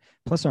of it,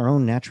 plus our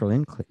own natural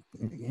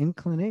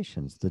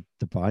inclinations. The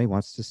body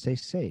wants to stay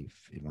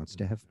safe, it wants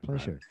to have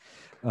pleasure.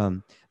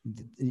 Um,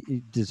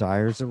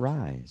 Desires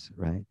arise,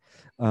 right?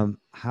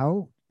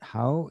 How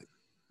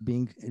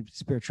being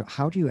spiritual,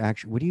 how do you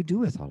actually, what do you do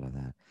with all of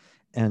that?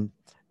 And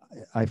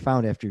I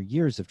found after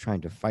years of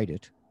trying to fight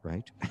it,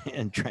 right,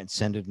 and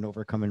transcend it and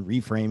overcome and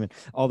reframe and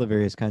all the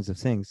various kinds of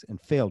things, and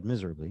failed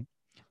miserably,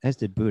 as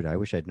did Buddha. I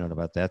wish I'd known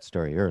about that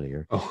story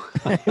earlier. Oh.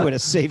 It would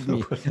have saved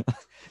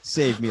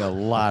me a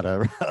lot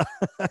of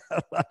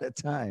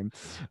time.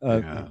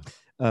 Yeah.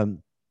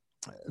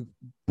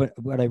 But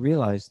what I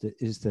realized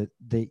is that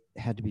they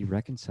had to be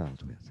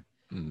reconciled with.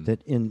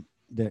 That in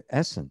their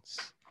essence,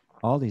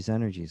 all these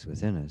energies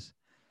within us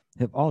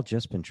have all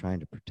just been trying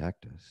to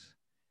protect us.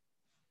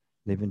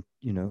 They've been,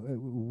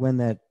 when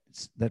that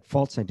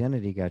false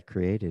identity got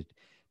created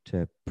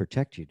to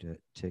protect you,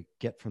 to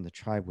get from the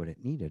tribe what it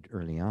needed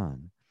early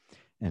on,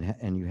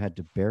 and you had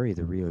to bury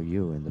the real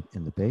you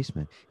in the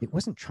basement. It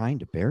wasn't trying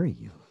to bury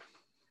you.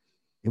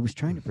 It was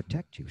trying to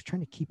protect you. It was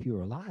trying to keep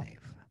you alive.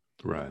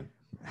 Right.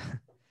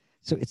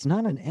 So it's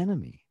not an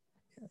enemy.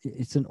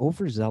 It's an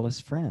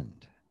overzealous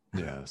friend.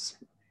 Yes.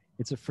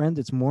 It's a friend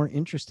that's more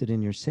interested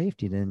in your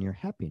safety than your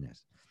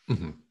happiness.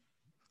 Mm-hmm.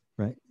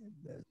 Right?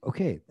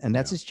 Okay, and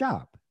that's his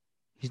job.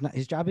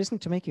 His job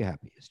isn't to make you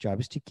happy. His job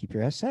is to keep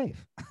your ass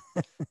safe.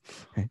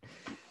 Right?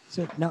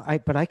 So now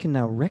I can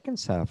now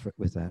reconcile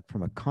with that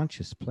from a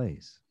conscious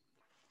place.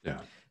 Yeah.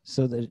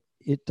 So that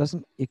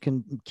it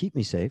can keep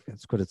me safe.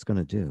 That's what it's going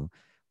to do,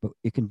 but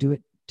it can do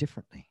it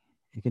differently.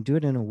 It can do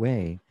it in a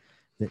way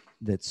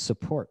that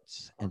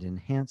supports and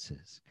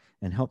enhances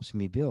and helps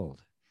me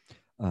build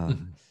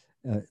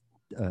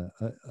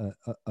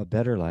a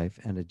better life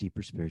and a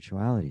deeper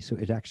spirituality. So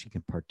it actually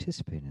can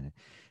participate in it.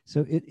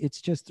 So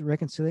it's just the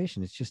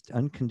reconciliation. It's just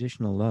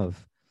unconditional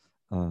love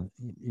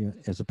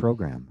as a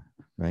program,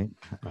 right?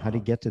 How to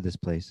get to this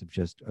place of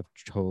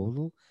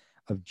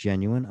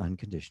genuine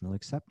unconditional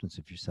acceptance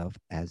of yourself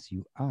as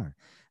you are.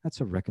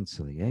 That's a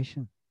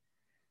reconciliation.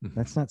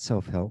 That's not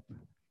self-help.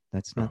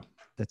 That's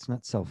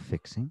not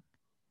self-fixing.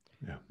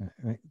 Yeah.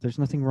 Right. There's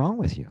nothing wrong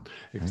with you.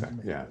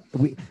 Exactly. Right?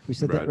 Yeah. We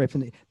said that right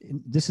from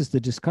this is the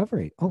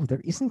discovery. Oh,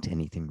 there isn't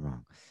anything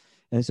wrong.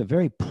 And it's a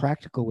very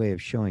practical way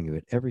of showing you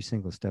at every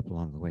single step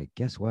along the way.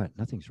 Guess what?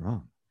 Nothing's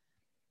wrong.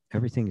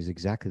 Everything is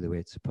exactly the way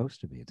it's supposed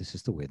to be. This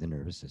is the way the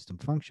nervous system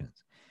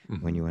functions.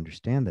 When you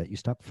understand that, you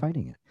stop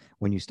fighting it.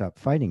 When you stop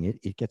fighting it,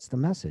 it gets the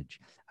message.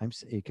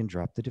 It can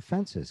drop the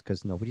defenses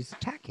because nobody's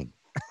attacking.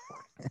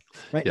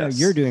 Right now,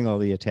 you're doing all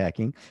the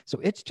attacking, so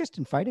it's just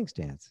in fighting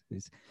stance,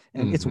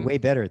 it's way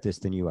better at this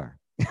than you are.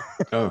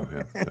 Oh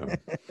yeah.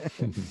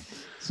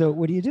 So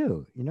what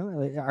do?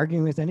 Like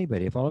arguing with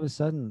anybody. If all of a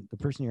sudden the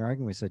person you're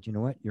arguing with said, "You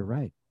know what? You're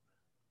right.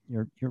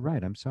 You're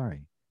right. I'm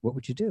sorry." What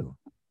would you do?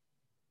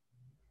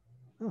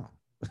 Oh,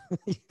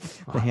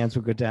 the hands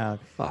would go down.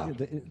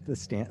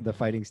 The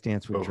fighting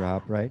stance would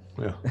drop. Right.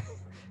 Yeah.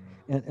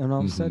 And all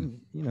of a sudden,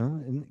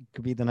 and it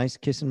could be the nice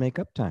kiss and make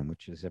up time,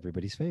 which is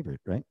everybody's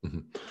favorite, right?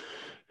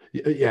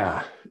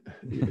 Yeah.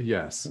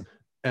 Yes.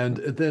 And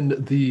then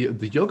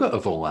the yoga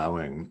of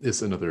allowing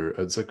is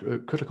it's a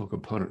critical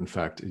component. In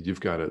fact,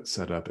 you've got it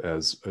set up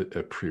as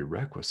a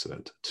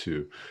prerequisite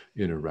to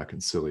inner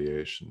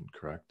reconciliation,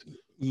 correct?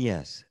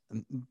 Yes,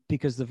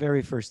 because the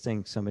very first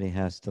thing somebody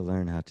has to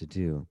learn how to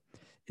do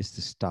is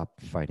to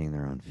stop fighting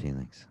their own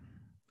feelings,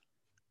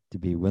 to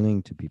be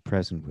willing to be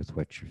present with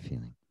what you're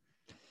feeling.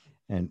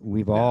 And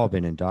we've all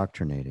been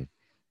indoctrinated,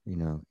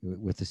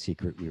 with the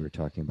secret we were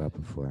talking about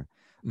before.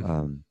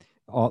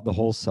 The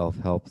whole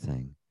self-help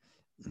thing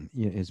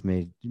is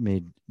made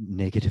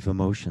negative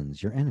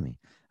emotions your enemy.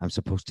 I'm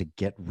supposed to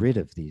get rid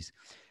of these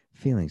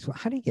feelings. Well,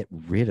 how do you get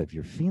rid of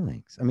your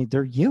feelings? I mean,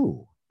 they're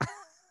you.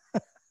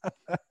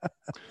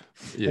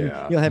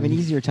 Yeah. You'll have an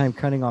easier time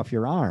cutting off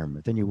your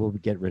arm than you will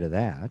get rid of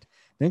that.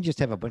 Then just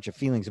have a bunch of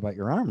feelings about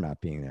your arm not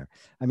being there.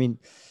 I mean,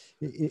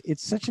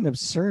 it's such an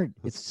absurd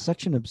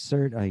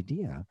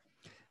idea.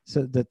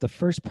 So that the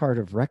first part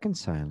of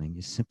reconciling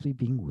is simply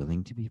being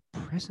willing to be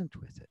present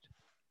with it.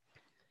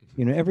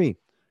 In every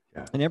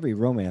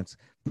romance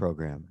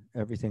program,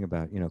 everything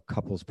about,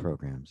 couples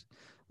programs,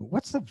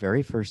 what's the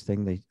very first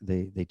thing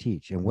they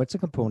teach? And what's a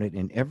component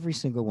in every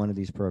single one of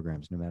these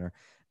programs, no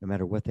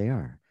matter what they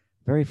are?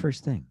 Very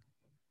first thing,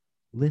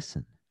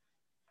 listen.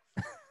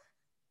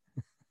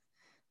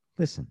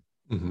 Listen.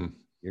 Mm-hmm.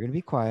 You're going to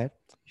be quiet.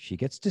 She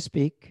gets to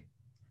speak,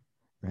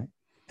 right?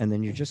 And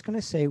then you're just going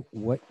to say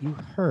what you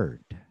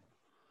heard,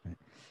 right?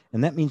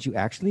 And that means you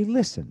actually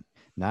listen,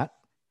 not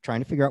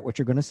trying to figure out what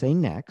you're going to say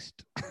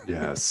next,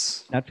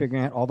 Yes. not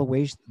figuring out all the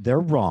ways they're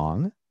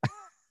wrong,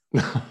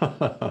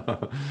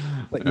 but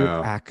you're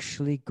Yeah.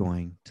 actually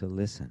going to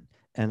listen.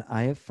 And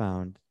I have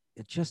found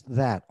it just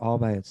that all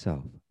by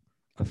itself,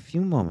 a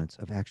few moments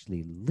of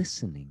actually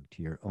listening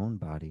to your own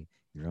body,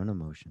 your own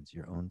emotions,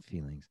 your own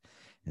feelings,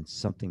 and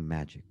something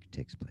magic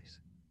takes place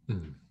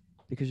Mm.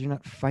 because you're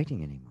not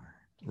fighting anymore.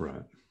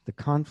 Right. The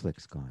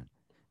conflict's gone.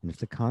 And if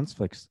the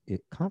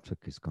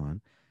conflict is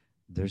gone,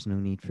 there's no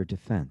need for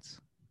defense.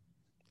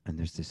 And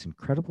there's this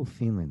incredible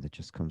feeling that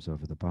just comes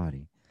over the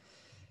body.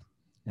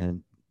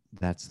 And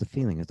that's the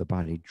feeling of the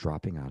body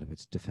dropping out of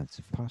its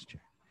defensive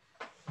posture.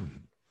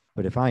 Mm.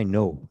 But if I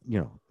know,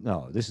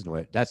 no, this is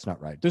what, that's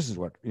not right. This is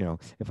what,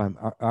 if I'm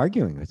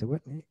arguing with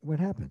it, what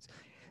happens?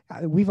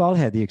 We've all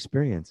had the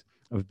experience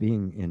of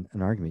being in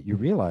an argument. You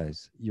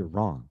realize you're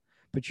wrong,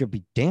 but you'll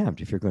be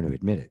damned if you're going to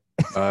admit it.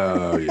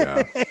 Oh,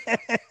 yeah.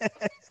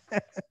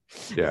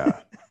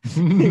 Yeah.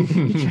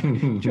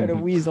 you try to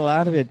weasel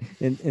out of it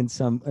in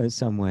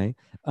some way,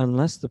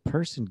 unless the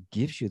person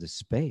gives you the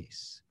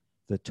space,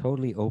 the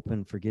totally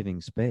open,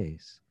 forgiving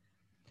space.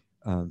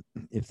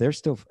 If they're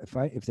still,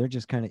 if they're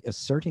just kind of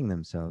asserting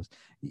themselves,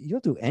 you'll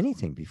do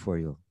anything before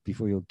you'll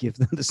give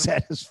them the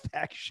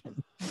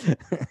satisfaction.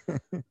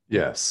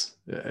 Yes.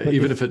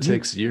 Even if it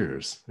takes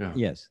years. Yeah.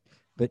 Yes.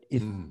 But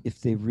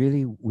if they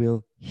really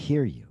will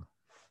hear you,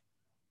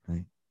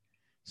 right,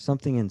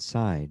 something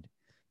inside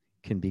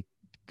can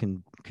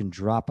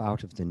drop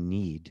out of the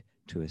need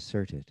to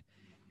assert it,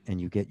 and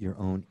you get your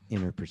own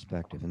inner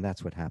perspective. And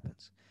that's what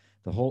happens.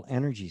 The whole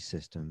energy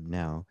system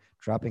now,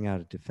 dropping out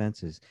of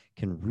defenses,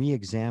 can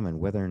re-examine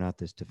whether or not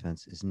this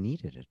defense is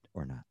needed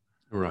or not.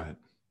 Right.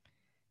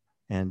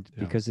 And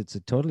because it's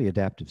a totally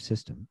adaptive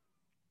system,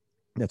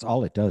 that's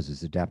all it does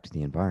is adapt to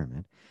the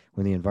environment.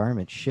 When the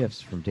environment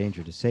shifts from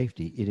danger to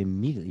safety, it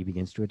immediately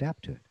begins to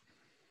adapt to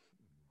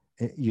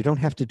it. You don't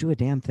have to do a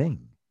damn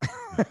thing.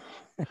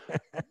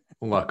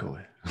 Luckily.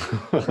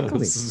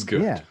 This is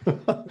good.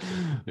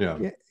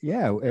 Yeah.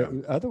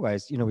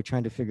 Otherwise, we're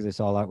trying to figure this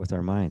all out with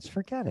our minds.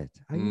 Forget it.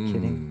 Are you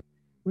kidding?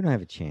 We don't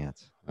have a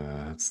chance.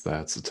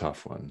 That's a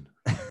tough one.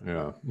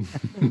 Yeah.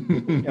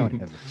 We don't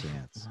have a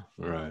chance.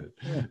 Right.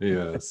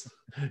 Yes.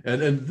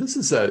 And this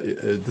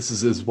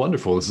is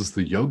wonderful. This is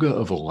the yoga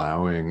of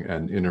allowing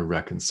and inner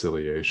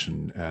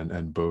reconciliation,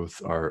 and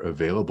both are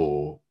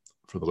available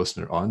for the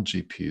listener on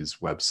GP's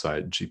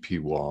website,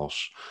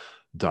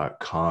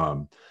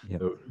 gpwalsh.com. Yep.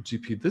 So,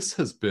 GP, this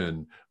has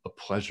been a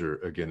pleasure.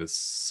 Again, it's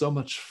so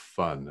much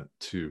fun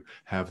to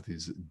have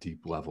these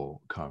deep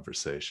level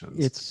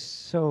conversations. It's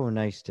so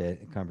nice to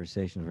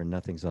conversation where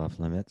nothing's off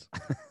limits.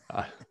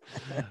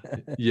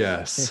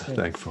 Yes,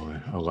 thankfully,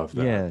 I love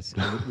that. Yes,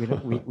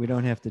 we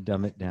don't have to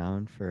dumb it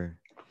down for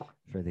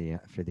the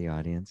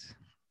audience.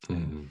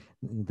 Mm-hmm.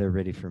 They're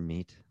ready for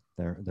meat.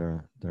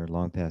 They're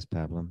long past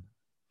pablum.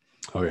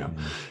 Oh yeah.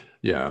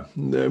 Yeah.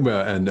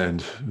 Well,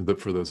 and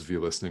for those of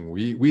you listening,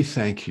 we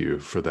thank you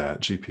for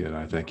that, GP, and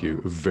I thank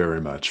you very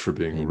much for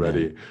being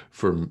ready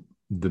for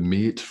the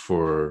meat,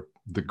 for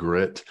the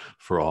grit,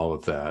 for all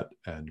of that.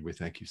 And we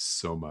thank you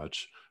so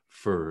much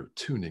for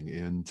tuning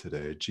in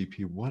today.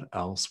 GP, what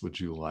else would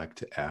you like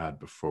to add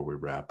before we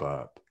wrap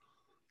up?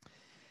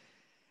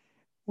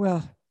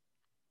 Well,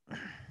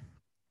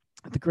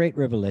 the great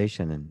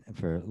revelation, and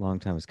for a long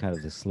time was kind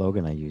of the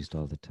slogan I used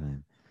all the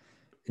time,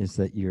 is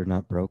that you're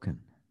not broken.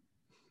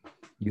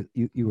 You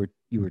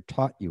were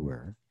taught you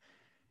were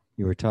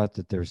taught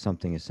that there was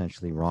something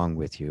essentially wrong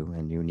with you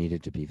and you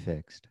needed to be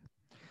fixed.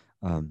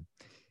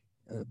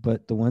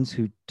 But the ones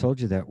who told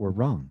you that were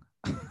wrong.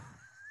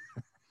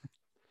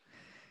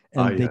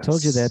 And they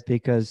told you that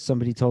because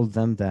somebody told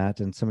them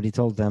that, and somebody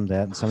told them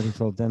that, and somebody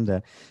told them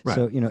that. Right.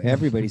 So,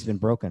 everybody's been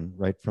broken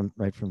right from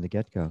the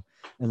get-go.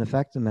 And the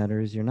fact of the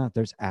matter is you're not.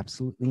 There's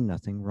absolutely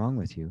nothing wrong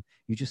with you.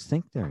 You just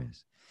think there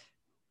is.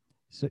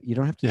 So you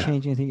don't have to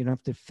change anything. You don't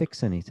have to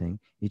fix anything.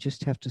 You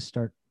just have to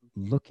start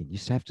looking. You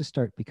just have to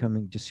start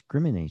becoming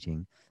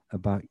discriminating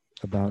about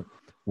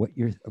what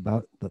you're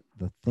about,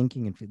 the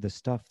thinking and the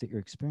stuff that you're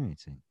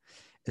experiencing,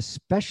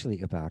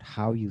 especially about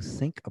how you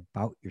think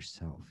about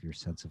yourself, your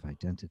sense of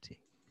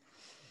identity,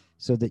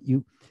 so that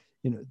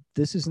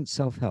this isn't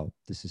self-help.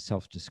 This is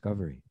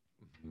self-discovery.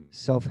 Mm-hmm.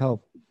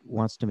 Self-help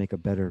wants to make a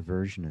better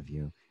version of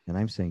you. And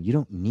I'm saying you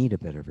don't need a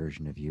better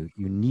version of you.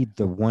 You need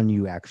the one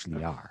you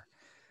actually are.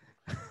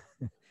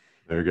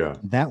 There you go.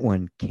 That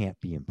one can't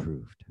be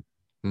improved.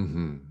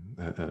 Mm-hmm.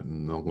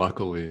 And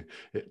luckily,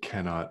 it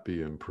cannot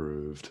be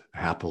improved.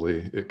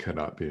 Happily, it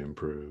cannot be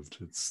improved.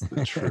 It's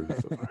the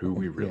truth of who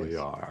we really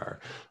are.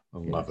 I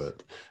love Yes.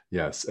 it.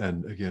 Yes.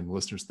 And again,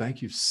 listeners,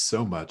 thank you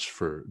so much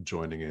for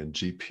joining in.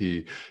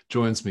 GP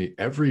joins me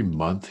every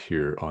month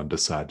here on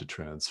Decide to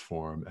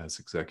Transform as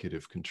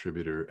executive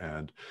contributor.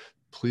 And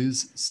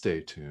please stay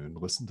tuned.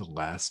 Listen to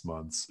last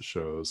month's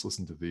shows,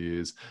 listen to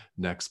these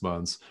next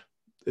month's.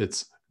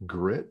 It's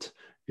grit,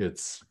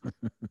 it's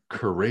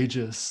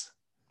courageous,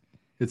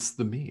 it's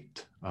the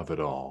meat of it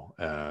all,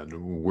 and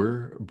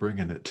we're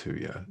bringing it to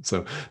you.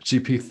 So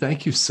GP,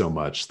 thank you so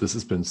much. This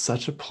has been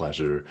such a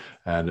pleasure,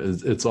 and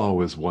it's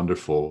always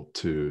wonderful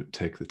to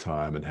take the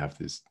time and have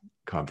these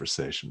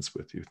conversations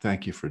with you.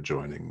 Thank you for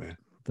joining me.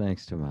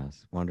 Thanks,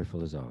 Tomas.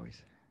 Wonderful as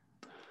always.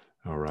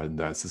 All right, and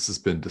this has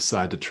been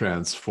Decide to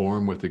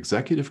Transform with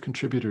executive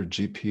contributor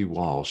GP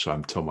Walsh.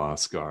 I'm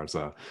Tomas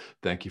Garza.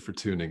 Thank you for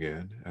tuning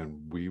in,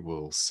 and we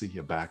will see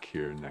you back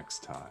here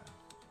next time.